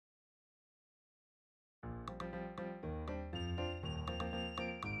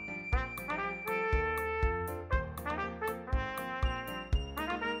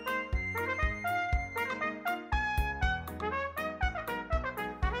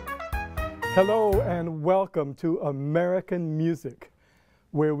Hello and welcome to American Music,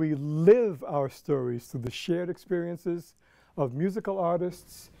 where we live our stories through the shared experiences of musical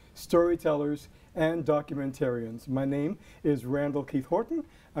artists, storytellers, and documentarians. My name is Randall Keith Horton.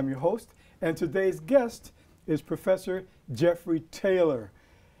 I'm your host, and today's guest is Professor Jeffrey Taylor.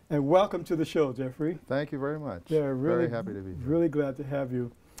 And welcome to the show, Jeffrey. Thank you very much. Yeah, really, very happy to be here. Really glad to have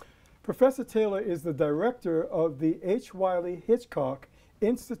you. Professor Taylor is the director of the H. Wiley Hitchcock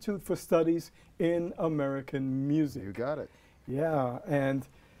Institute for Studies in American Music. You got it. Yeah, and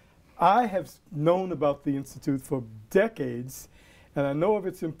I have known about the Institute for decades, and I know of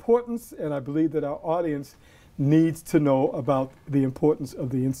its importance, and I believe that our audience needs to know about the importance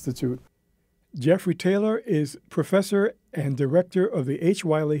of the Institute. Jeffrey Taylor is professor and director of the H.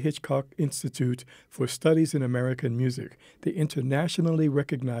 Wiley Hitchcock Institute for Studies in American Music, the internationally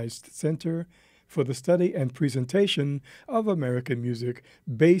recognized center for the study and presentation of American music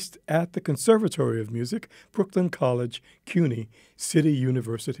based at the Conservatory of Music, Brooklyn College, CUNY, City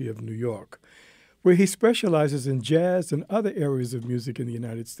University of New York, where he specializes in jazz and other areas of music in the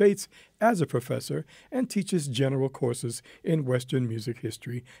United States as a professor and teaches general courses in Western music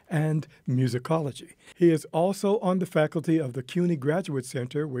history and musicology. He is also on the faculty of the CUNY Graduate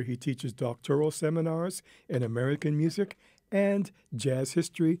Center, where he teaches doctoral seminars in American music and jazz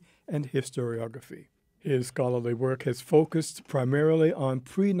history and historiography. His scholarly work has focused primarily on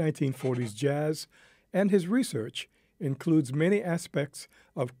pre-1940s jazz, and his research includes many aspects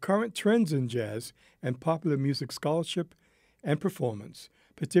of current trends in jazz and popular music scholarship and performance,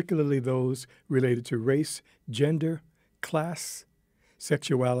 particularly those related to race, gender, class,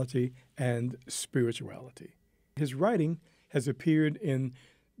 sexuality, and spirituality. His writing has appeared in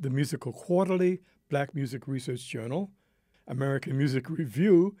the Musical Quarterly, Black Music Research Journal, American Music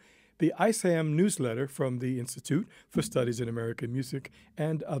Review, the ISAM newsletter from the Institute for Studies in American Music,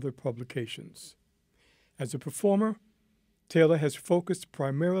 and other publications. As a performer, Taylor has focused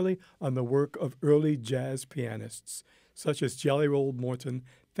primarily on the work of early jazz pianists, such as Jelly Roll Morton,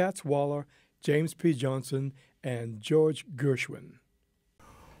 Fats Waller, James P. Johnson, and George Gershwin.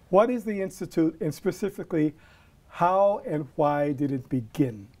 What is the Institute, and specifically, how and why did it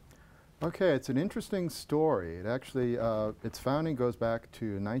begin? Okay, it's an interesting story. It actually, its founding goes back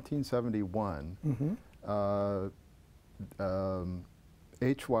to 1971.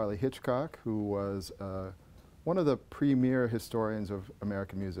 H. Wiley Hitchcock, who was one of the premier historians of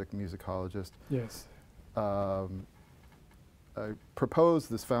American music, musicologist, Yes.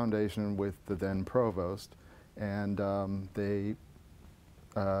 proposed this foundation with the then provost, and they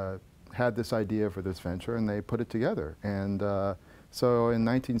had this idea for this venture, and they put it together. And so in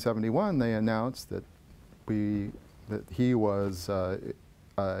 1971, they announced that he was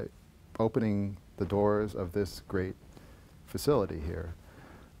opening the doors of this great facility here.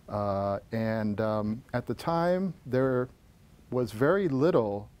 At the time, there was very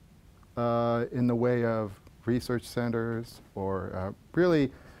little in the way of research centers or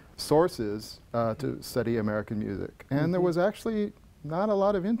really sources to study American music. And there was actually not a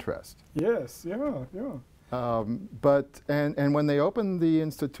lot of interest. Yes, yeah. And when they opened the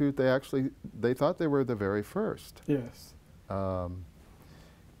Institute, they thought they were the very first. Yes.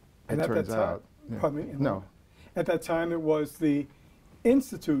 It turns out. Yeah. Pardon me? No. At that time, it was the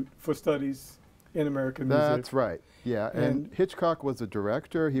Institute for Studies in American Music. That's right. Yeah, and Hitchcock was a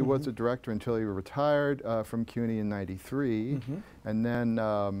director. He was a director until he retired from CUNY in '93, and then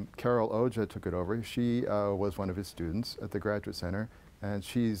Carol Oja took it over. She was one of his students at the Graduate Center, and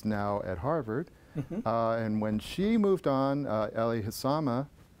she's now at Harvard. And when she moved on, Ellie Hassama,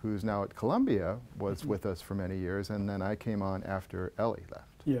 who's now at Columbia, was with us for many years, and then I came on after Ellie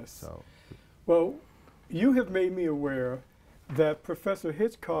left. Yes. So, well, you have made me aware that Professor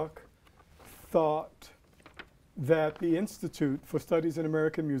Hitchcock thought that the Institute for Studies in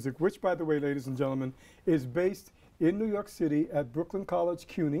American Music, which, by the way, ladies and gentlemen, is based in New York City at Brooklyn College,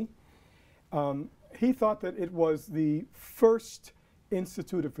 CUNY, he thought that it was the first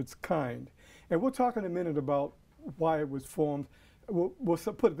institute of its kind. And we'll talk in a minute about why it was formed. We'll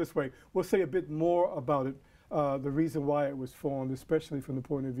put it this way. We'll say a bit more about it, the reason why it was formed, especially from the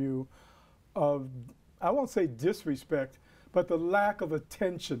point of view of, I won't say disrespect, but the lack of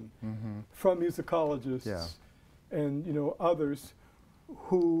attention from musicologists and others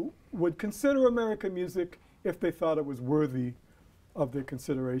who would consider American music if they thought it was worthy of their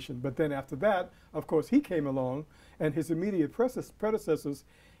consideration. But then after that, of course, he came along, and his immediate predecessors,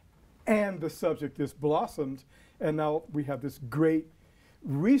 and the subject is blossomed, and now we have this great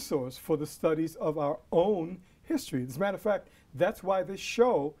resource for the studies of our own history. As a matter of fact, that's why this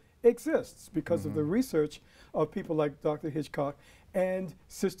show exists, because of the research of people like Dr. Hitchcock and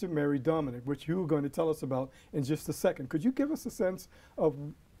Sister Mary Dominic, which you were going to tell us about in just a second. Could you give us a sense of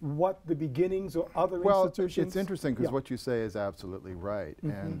what the beginnings or other institutions? Well, it's interesting because what you say is absolutely right.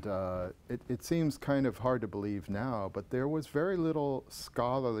 And it seems kind of hard to believe now, but there was very little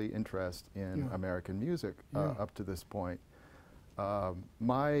scholarly interest in American music up to this point.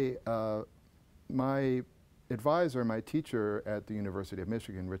 My advisor, my teacher at the University of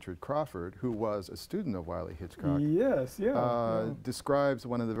Michigan, Richard Crawford, who was a student of Wiley Hitchcock, describes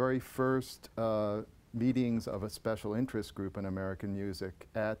one of the very first meetings of a special interest group in American music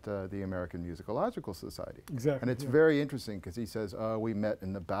at the American Musicological Society. Exactly. And it's very interesting because he says, we met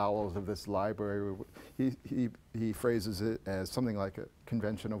in the bowels of this library. He phrases it as something like a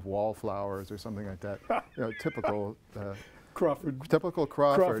convention of wallflowers or something like that. You know, typical Crawford. Typical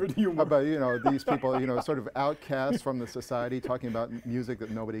Crawford humor. About, you know, these people, you know, sort of outcasts from the society, talking about music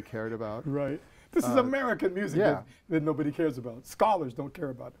that nobody cared about. Right. This is American music that nobody cares about. Scholars don't care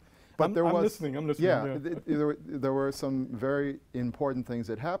about it. But I'm listening. Yeah, there were some very important things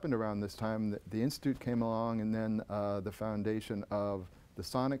that happened around this time. The Institute came along, and then the foundation of the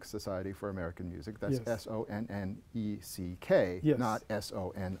Sonic Society for American Music. That's S-O-N-N-E-C-K, not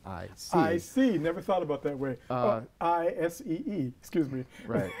S-O-N-I-C. I see. Never thought about that way. I-S-E-E. Excuse me.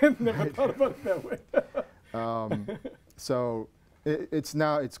 Right. Never thought about it that way. So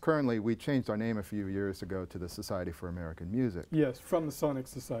it's currently, we changed our name a few years ago to the Society for American Music. Yes, from the Sonic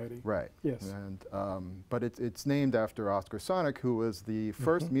Society. Right. Yes. And, but it's named after Oscar Sonic, who was the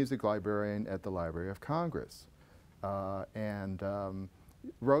first music librarian at the Library of Congress. And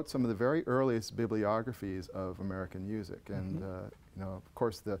wrote some of the very earliest bibliographies of American music. And you know, of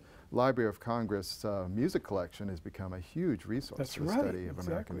course, the Library of Congress music collection has become a huge resource for the study of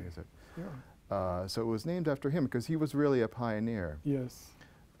American music. Yeah. So it was named after him because he was really a pioneer. Yes.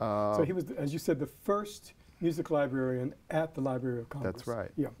 So he was, as you said, the first music librarian at the Library of Congress. That's right.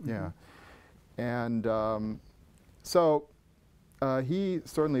 Yeah. Yeah. And so he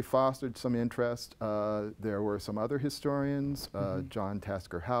certainly fostered some interest. There were some other historians. John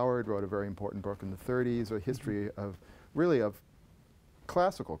Tasker Howard wrote a very important book in the 30s, a history of really of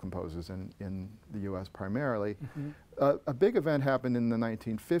classical composers in the U.S. primarily. A big event happened in the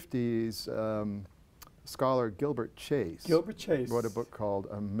 1950s. Scholar Gilbert Chase wrote a book called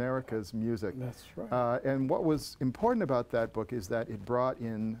America's Music. That's right. And what was important about that book is that it brought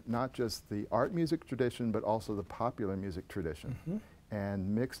in not just the art music tradition, but also the popular music tradition, and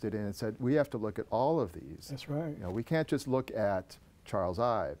mixed it in and said, we have to look at all of these. That's right. You know, we can't just look at Charles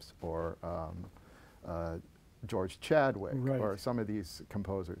Ives or George Chadwick or some of these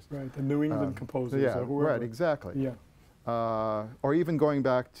composers. Right, the New England composers. Yeah, or whoever. right, exactly. Yeah. Or even going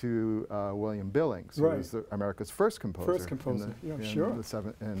back to William Billings, who was America's first composer. First composer, in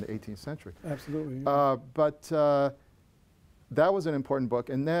the 18th century. Absolutely. But that was an important book.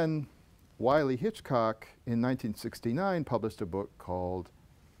 And then Wiley Hitchcock, in 1969, published a book called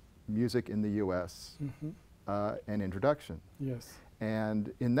Music in the U.S., An Introduction. Yes.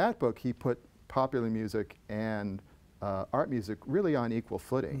 And in that book, he put popular music and art music really on equal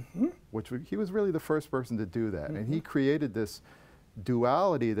footing, which he was really the first person to do that. And he created this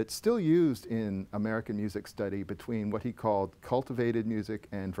duality that's still used in American music study between what he called cultivated music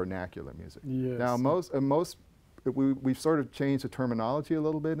and vernacular music. Yes. Now, we've sort of changed the terminology a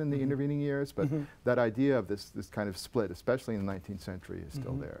little bit in the intervening years, but that idea of this kind of split, especially in the 19th century, is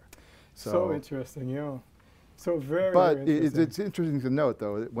still there. So interesting, yeah. So very, but very interesting. It's interesting to note,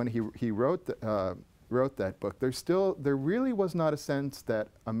 though, that when he wrote that book, there really was not a sense that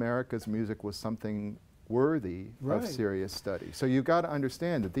America's music was something worthy of serious study. So you've got to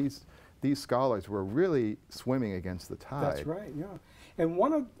understand that these scholars were really swimming against the tide. That's right, yeah. And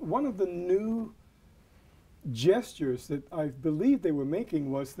one of the new gestures that I believe they were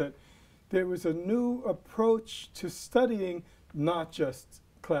making was that there was a new approach to studying not just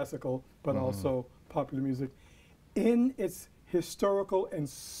classical, but also popular music in its historical and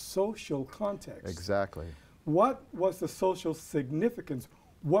social context. Exactly. What was the social significance?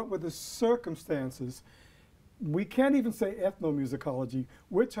 What were the circumstances? We can't even say ethnomusicology.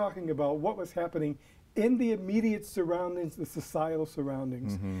 We're talking about what was happening in the immediate surroundings, the societal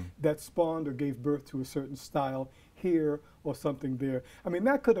surroundings that spawned or gave birth to a certain style here or something there. I mean,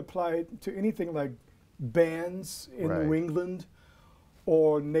 that could apply to anything like bands in New England,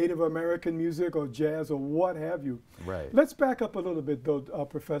 or Native American music, or jazz, or what have you. Right. Let's back up a little bit, though,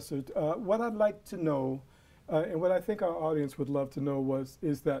 Professor. What I'd like to know, and what I think our audience would love to know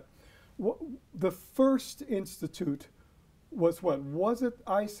is that the first institute was what? Was it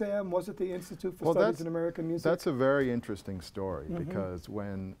ISAM? Was it the Institute for Studies in American Music? That's a very interesting story because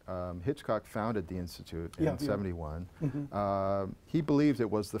when Hitchcock founded the Institute in '71, he believed it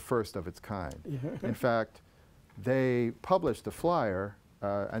was the first of its kind. In fact, they published a flyer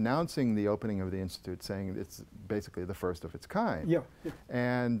announcing the opening of the Institute, saying it's basically the first of its kind.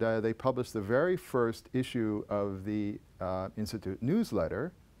 And they published the very first issue of the Institute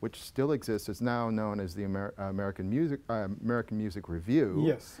newsletter, which still exists. It's now known as the American Music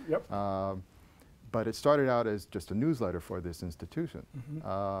Review. But it started out as just a newsletter for this institution.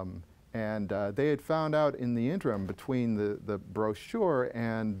 And they had found out in the interim between the brochure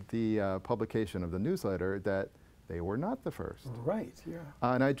and the publication of the newsletter that they were not the first.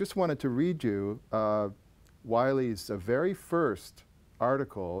 And I just wanted to read you Wiley's very first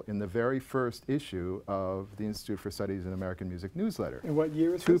article in the very first issue of the Institute for Studies in American Music newsletter. And what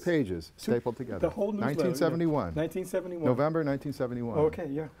year is Two this? pages stapled together. The whole newsletter? 1971. 1971. November 1971.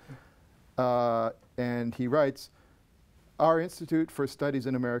 Okay, And he writes, "Our Institute for Studies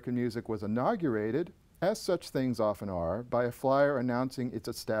in American Music was inaugurated, as such things often are, by a flyer announcing its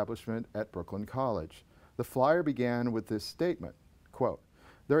establishment at Brooklyn College. The flyer began with this statement, quote,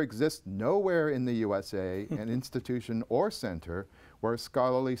 'There exists nowhere in the USA an institution or center where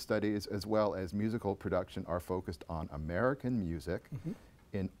scholarly studies as well as musical production are focused on American music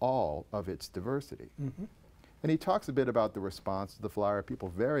in all of its diversity.'" And he talks a bit about the response to the flyer, people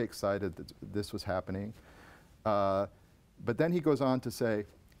very excited that this was happening. But then he goes on to say,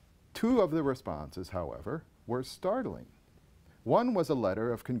 two of the responses, however, were startling. One was a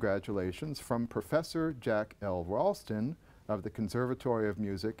letter of congratulations from Professor Jack L. Ralston of the Conservatory of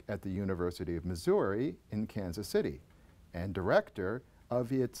Music at the University of Missouri in Kansas City, and director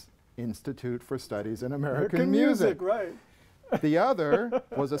of its Institute for Studies in American Music. The other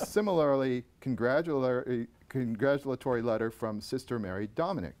was a similarly congratulatory letter from Sister Mary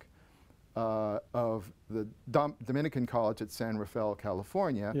Dominic of the Dominican College at San Rafael,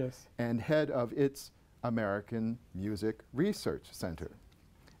 California, and head of its American Music Research Center.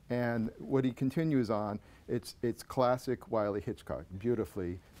 And what he continues on, it's classic Wiley Hitchcock,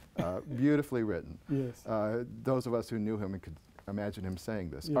 beautifully written. Those of us who knew him could imagine him saying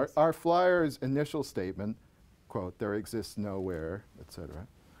this. Our flyer's initial statement, quote, "There exists nowhere," etc.,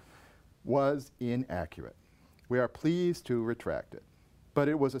 was inaccurate. We are pleased to retract it. But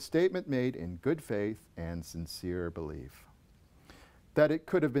it was a statement made in good faith and sincere belief. That it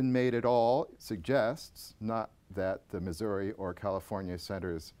could have been made at all suggests not that the Missouri or California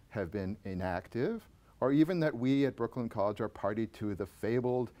centers have been inactive, or even that we at Brooklyn College are party to the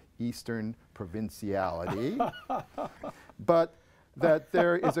fabled Eastern provinciality, but that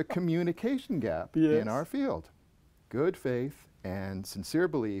there is a communication gap in our field. Good faith and sincere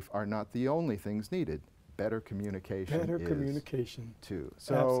belief are not the only things needed. Better communication too.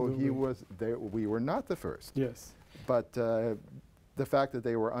 So we were not the first. But the fact that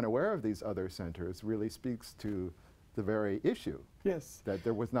they were unaware of these other centers really speaks to the very issue. That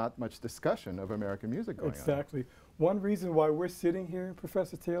there was not much discussion of American music going on. One reason why we're sitting here,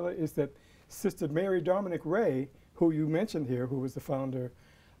 Professor Taylor, is that Sister Mary Dominic Ray, who you mentioned here, who was the founder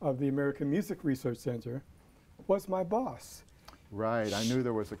of the American Music Research Center, was my boss. Right, I knew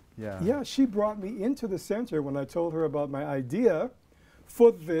there was a, she brought me into the center when I told her about my idea for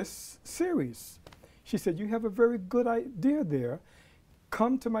this series. She said, "You have a very good idea there.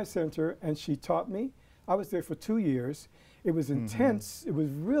 Come to my center," and she taught me. I was there for 2 years. It was intense. It was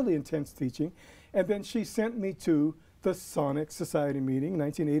really intense teaching. And then she sent me to the Sonic Society meeting,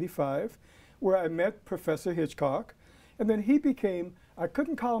 1985, where I met Professor Hitchcock. And then he became, I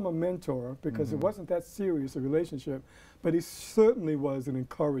couldn't call him a mentor because it wasn't that serious a relationship, but he certainly was an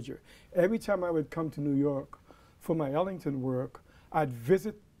encourager. Every time I would come to New York for my Ellington work, I'd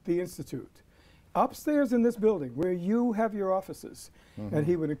visit the Institute. Upstairs in this building where you have your offices. And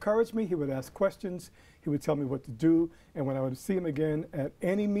he would encourage me, he would ask questions, he would tell me what to do, and when I would see him again at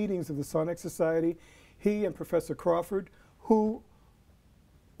any meetings of the Sonic Society, he and Professor Crawford, whose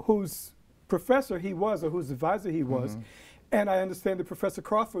professor he was or whose advisor he was, and I understand that Professor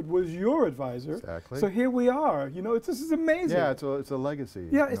Crawford was your advisor. So here we are. You know, this is amazing. Yeah, it's a legacy.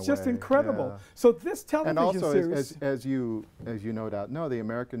 Yeah, it's just incredible. So this television series, as you no doubt know, the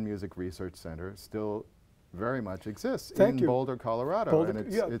American Music Research Center still very much exists in Boulder, Colorado, and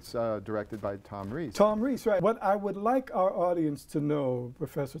it's directed by Tom Reese. Tom Reese, right. What I would like our audience to know,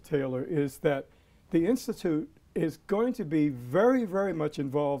 Professor Taylor, is that the Institute is going to be very, very much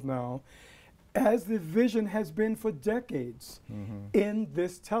involved now, as the vision has been for decades, in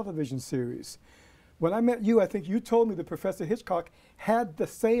this television series. when I met you, I think you told me that Professor Hitchcock had the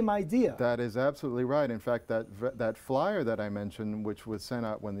same idea. That is absolutely right. In fact, that flyer that I mentioned, which was sent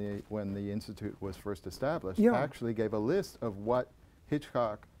out when the Institute was first established, Yeah. actually gave a list of what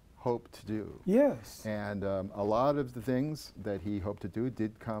Hitchcock hoped to do. Yes. And a lot of the things that he hoped to do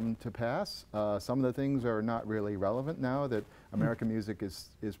did come to pass. Some of the things are not really relevant now that American music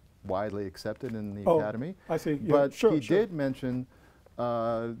is widely accepted in the Academy. I see. Yeah, But sure, he sure. did mention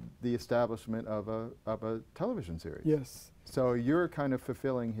the establishment of a television series. Yes. So you're kind of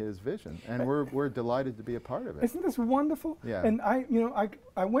fulfilling his vision, and we're delighted to be a part of it. Isn't this wonderful? Yeah. And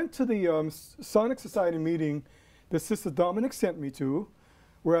I went to the Sonic Society meeting that Sister Dominic sent me to,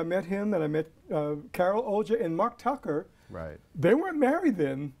 where I met him, and I met Carol Oja and Mark Tucker. Right. They weren't married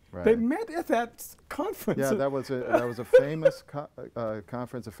then. Right. They met at that conference. Yeah, that was a famous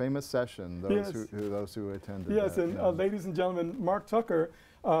conference, a famous session. Those Yes. those who attended. Yes, that, and yeah. ladies and gentlemen, Mark Tucker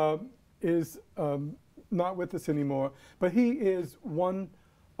is not with us anymore, but he is one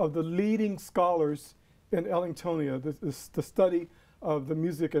of the leading scholars in Ellingtonia, the study of the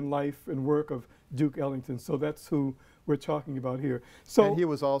music and life and work of Duke Ellington. So that's who we're talking about here. So and he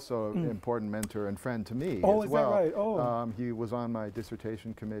was also an important mentor and friend to me Oh, as is well. that right? Oh. He was on my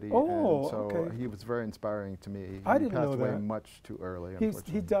dissertation committee, Oh, and so okay. he was very inspiring to me. I He didn't know passed away that. much too early, he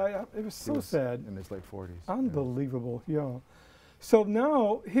unfortunately. died. It was He so was sad. in his late 40s. Unbelievable, yeah. So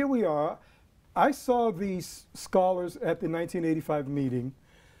now, here we are. I saw these scholars at the 1985 meeting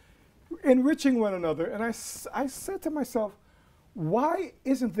enriching one another, and I said to myself, why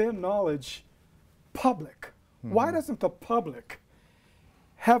isn't their knowledge public? Why doesn't the public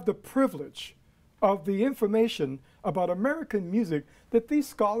have the privilege of the information about American music that these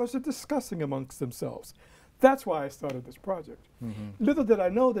scholars are discussing amongst themselves? That's why I started this project. Little did I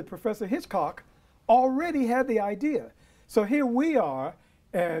know that Professor Hitchcock already had the idea. So here we are,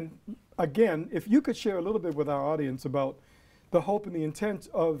 and again, if you could share a little bit with our audience about the hope and the intent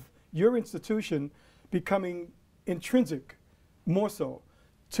of your institution becoming intrinsic, more so,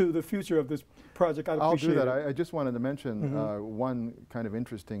 to the future of this project, I'd I'll appreciate do that. it. I just wanted to mention one kind of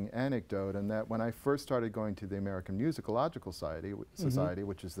interesting anecdote, and that when I first started going to the American Musicological Society,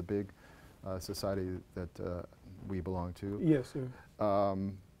 which is the big society that we belong to, Yes, sir.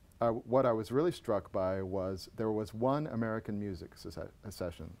 what I was really struck by was there was one American music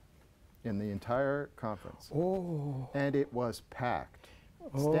session in the entire conference, and it was packed.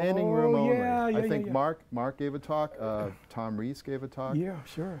 Standing room only. Yeah, I think yeah. Mark gave a talk, Tom Rees gave a talk. Yeah,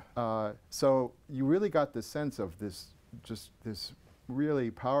 sure. So you really got the sense of this really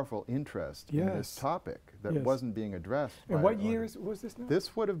powerful interest in this Yes. topic that Yes. wasn't being addressed. And by what the year audience. was this now?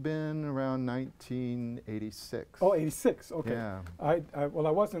 This would have been around 1986. Oh, 86, okay. Yeah. Well,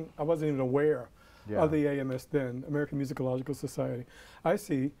 I wasn't even aware Yeah. of the AMS then, American Musicological Society. I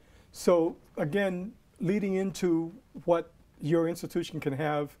see. So again, leading into what your institution can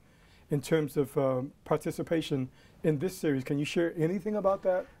have in terms of participation in this series, can you share anything about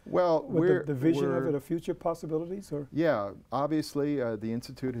that? Well, With the vision of it, or future possibilities? Or? Yeah, obviously the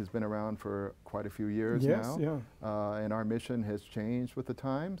Institute has been around for quite a few years Yes, now. yeah. And our mission has changed with the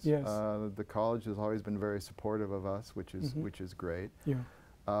times. Yes. The college has always been very supportive of us, which is great. Yeah.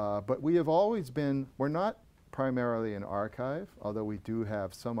 But we have always been, we're not primarily an archive, although we do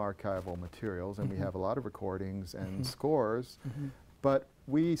have some archival materials, and we have a lot of recordings and scores, but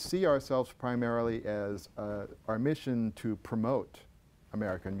we see ourselves primarily as our mission to promote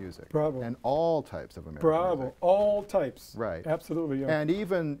American music. Bravo. And all types of American Bravo. music. All types. Right. Absolutely, yeah. And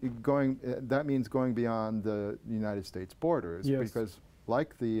even going, that means going beyond the United States borders, Yes. because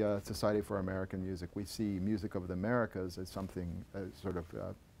like the Society for American Music, we see music of the Americas as something sort of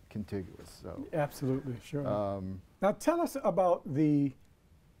contiguous. So, Absolutely, sure. Now tell us about the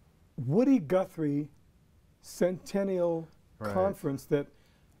Woody Guthrie Centennial Right. Conference that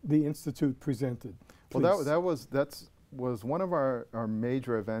the Institute presented. well, Please. that was one of our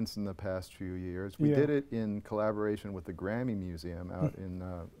major events in the past few years. We Yeah. did it in collaboration with the Grammy Museum out in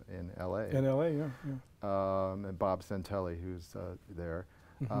LA. In LA, yeah. And Bob Santelli, who's there.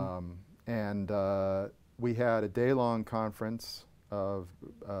 And we had a day-long conference of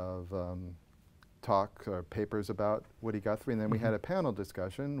talk or papers about Woody Guthrie, and then we had a panel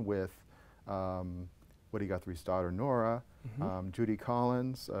discussion with Woody Guthrie's daughter Nora, Judy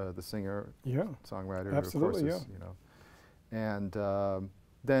Collins, the singer, Yeah. songwriter, Absolutely, of course, you know, and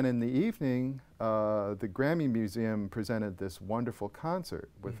then in the evening, the Grammy Museum presented this wonderful concert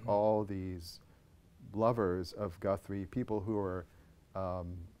with all these lovers of Guthrie, people who were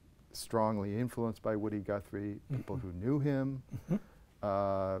strongly influenced by Woody Guthrie, people who knew him.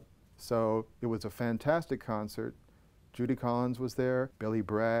 So it was a fantastic concert. Judy Collins was there, Billy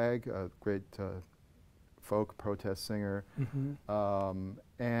Bragg, a great folk protest singer. Mm-hmm.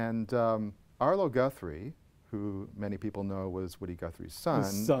 Arlo Guthrie, who many people know was Woody Guthrie's son,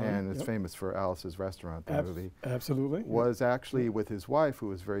 and is famous for Alice's Restaurant, the movie. Absolutely. Was actually with his wife, who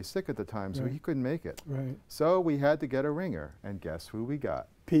was very sick at the time, so he couldn't make it. Right. So we had to get a ringer, and guess who we got?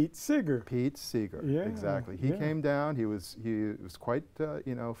 Pete Seeger. Pete Seeger. Yeah. Exactly. He came down. He was quite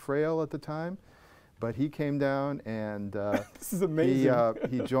frail at the time. But he came down and this is amazing.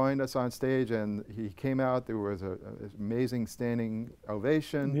 He joined us on stage, and he came out. There was an amazing standing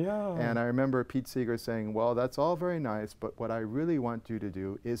ovation. Yeah. And I remember Pete Seeger saying, "Well, that's all very nice, but what I really want you to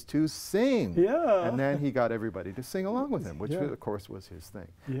do is to sing." Yeah. And then he got everybody to sing along with him, which of course was his thing.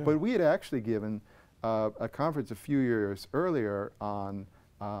 Yeah. But we had actually given a conference a few years earlier on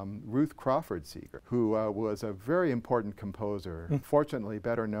Ruth Crawford Seeger, who was a very important composer, fortunately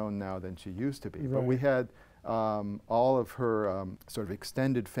better known now than she used to be. But we had all of her sort of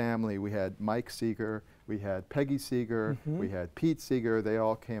extended family. We had Mike Seeger, we had Peggy Seeger, we had Pete Seeger. They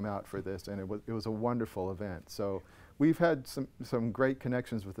all came out for this, and it was a wonderful event. So we've had some great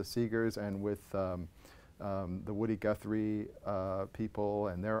connections with the Seegers and with the Woody Guthrie people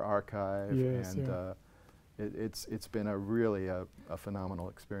and their archive. Yes, and it's been really a phenomenal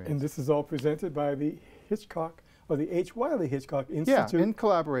experience. And this is all presented by the Hitchcock, or the H. Wiley Hitchcock Institute. Yeah, in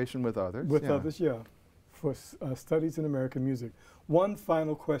collaboration with others. With others, for studies in American music. One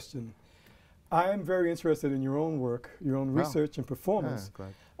final question. I am very interested in your own work, your own research and performance,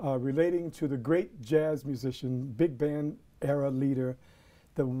 relating to the great jazz musician, big band era leader,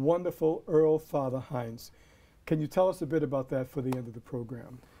 the wonderful Earl Father Hines. Can you tell us a bit about that for the end of the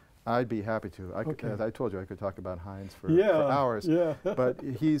program? I'd be happy to. As I told you, I could talk about Hines for hours. Yeah. But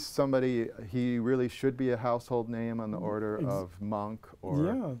he's somebody, he really should be a household name on the order of Monk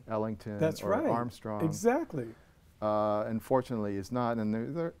or Ellington or Armstrong. Exactly. Unfortunately, he's not, and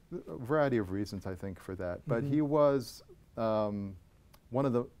there are a variety of reasons, I think, for that. But he was one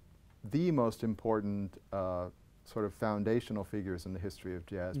of the most important sort of foundational figures in the history of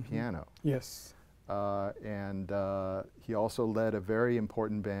jazz piano. Yes. He also led a very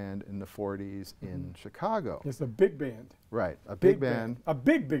important band in the 40s in Chicago. It's a big band. Right, a big band. A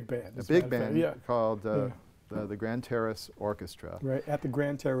big band. A big band called the Grand Terrace Orchestra. Right, at the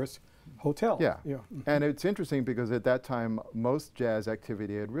Grand Terrace Hotel. Yeah. And it's interesting because at that time, most jazz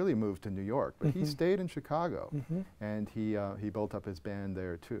activity had really moved to New York, but he stayed in Chicago, and he built up his band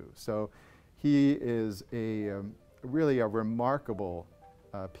there too. So he is really a remarkable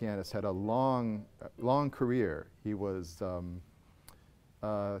pianist, had a long career. He was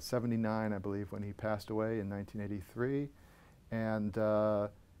 79, I believe, when he passed away in 1983, and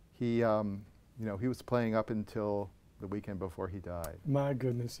he was playing up until the weekend before he died. My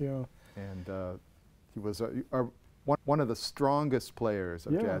goodness, yeah. And he was one of the strongest players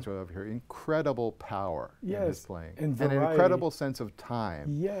of jazz we've ever heard. Incredible power in his playing, and an incredible sense of time.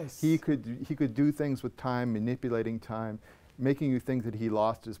 Yes, he could do things with time, manipulating time, making you think that he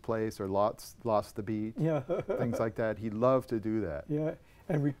lost his place or lost the beat. Yeah, things like that. He loved to do that. Yeah,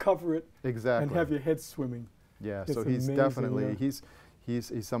 and recover it. Exactly. And have your head swimming. Yeah, so he's amazing, definitely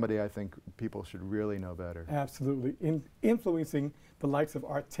he's somebody I think people should really know better. Absolutely, influencing the likes of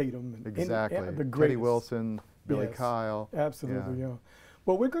Art Tatum and the greatest. Teddy Wilson, Billy Kyle. Absolutely, yeah.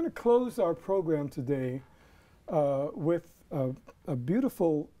 Well, we're going to close our program today with a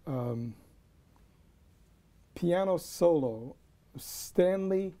beautiful piano solo,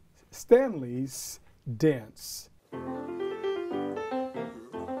 Stanley's Dance.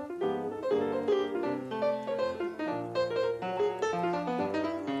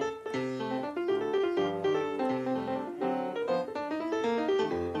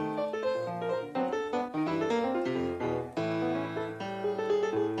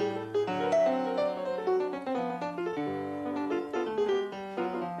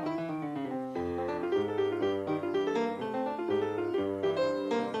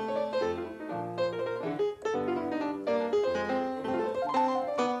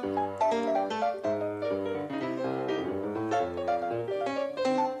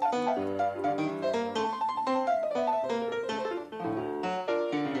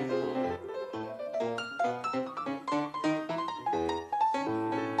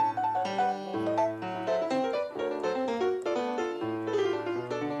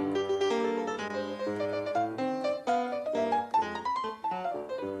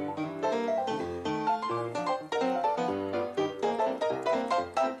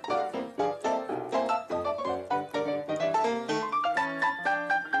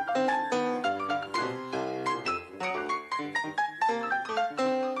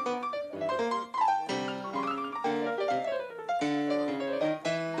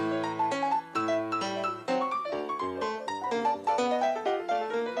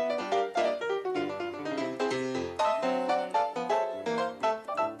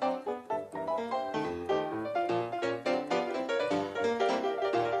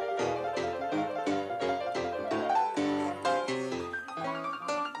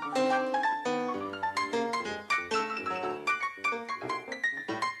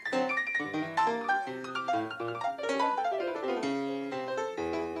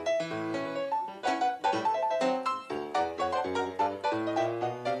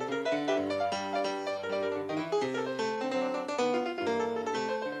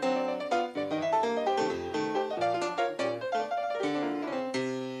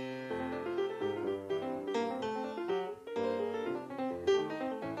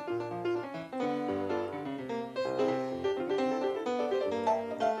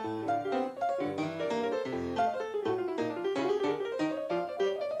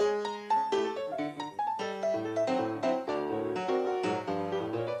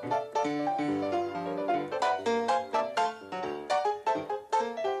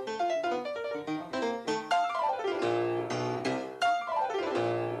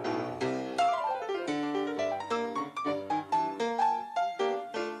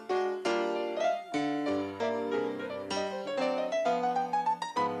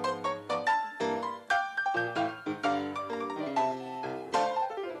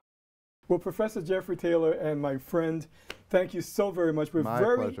 Well, Professor Jeffrey Taylor and my friend, thank you so very much. We're My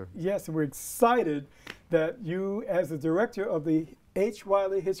very, pleasure. Yes, and we're excited that you, as the director of the H.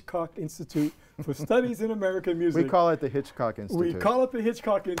 Wiley Hitchcock Institute for Studies in American Music. We call it the Hitchcock Institute. We call it the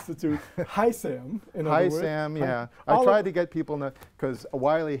Hitchcock Institute. Hi, Sam. Hi, Sam, yeah. I tried to get people, because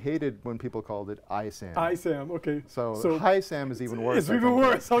Wiley hated when people called it I-Sam. I-Sam, okay. So Hi, Sam is even worse. It's even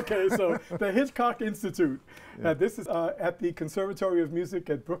worse, okay. So the Hitchcock Institute. Yeah. This is at the Conservatory of Music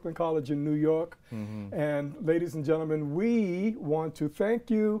at Brooklyn College in New York. And ladies and gentlemen, we want to thank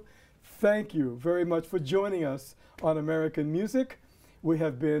you very much for joining us on American Music. We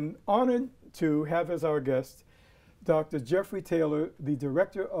have been honored to have as our guest Dr. Jeffrey Taylor, the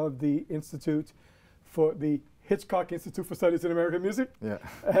director of the Institute for the Hitchcock Institute for Studies in American Music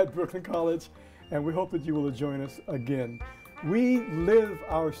at Brooklyn College. And we hope that you will join us again. We live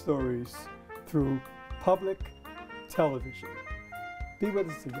our stories through public television. Be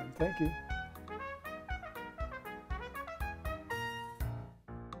with us again. Thank you.